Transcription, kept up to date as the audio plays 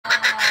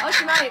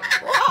tonight.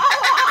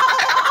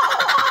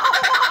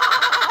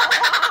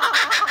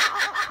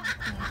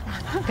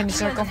 Can you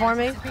circle for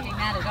me?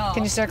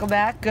 Can you circle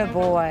back? Good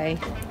boy.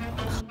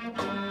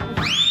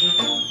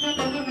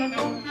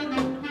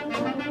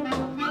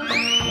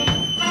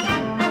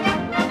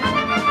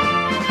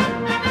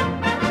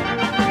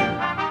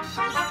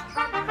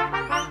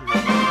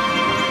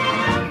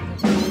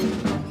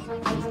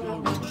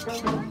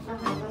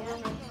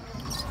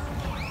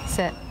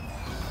 Sit.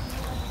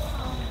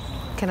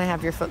 Can I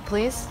have your foot,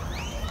 please?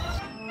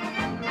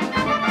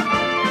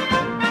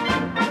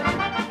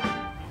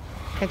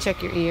 Can I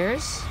check your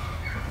ears?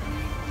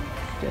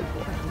 Good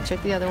boy.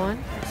 Check the other one.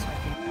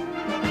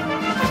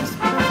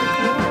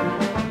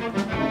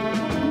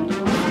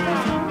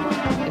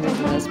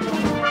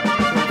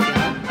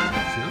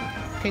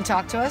 Can you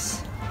talk to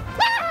us?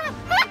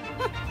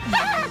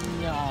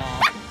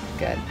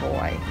 Good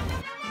boy.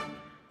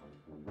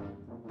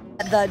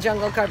 The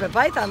jungle carpet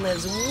python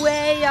lives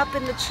way up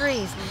in the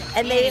trees,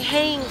 and they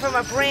hang from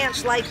a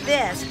branch like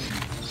this.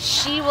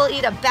 She will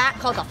eat a bat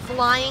called a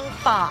flying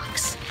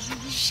fox.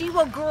 She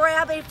will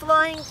grab a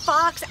flying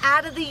fox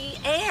out of the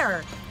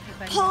air,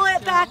 pull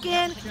it back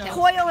in,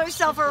 coil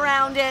herself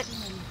around it,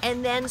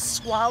 and then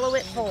swallow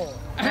it whole.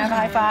 Have a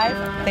high five.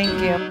 Thank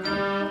you.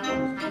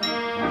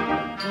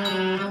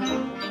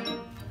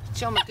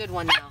 Show them a good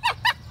one now.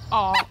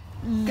 Oh,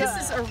 this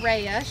is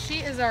Araya.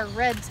 She is our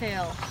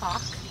red-tailed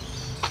hawk.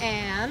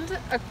 And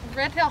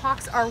red-tailed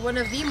hawks are one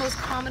of the most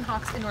common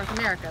hawks in North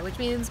America, which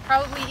means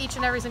probably each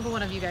and every single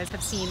one of you guys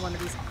have seen one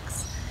of these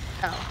hawks.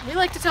 So, we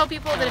like to tell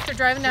people that if they're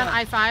driving down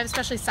I-5,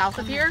 especially south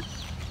of here,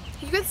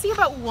 you can see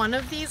about one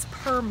of these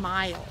per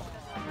mile.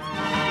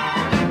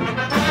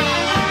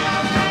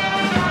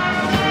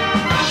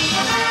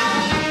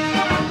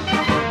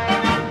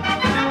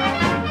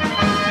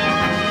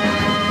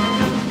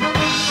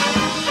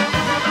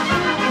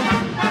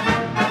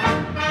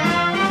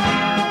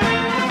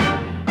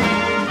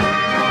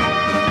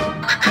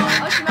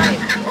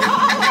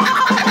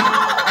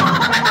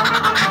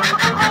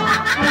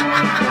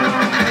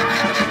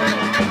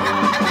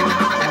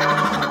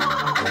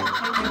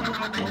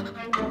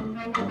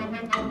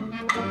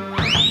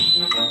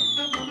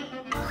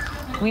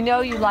 We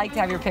know you like to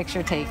have your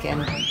picture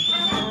taken.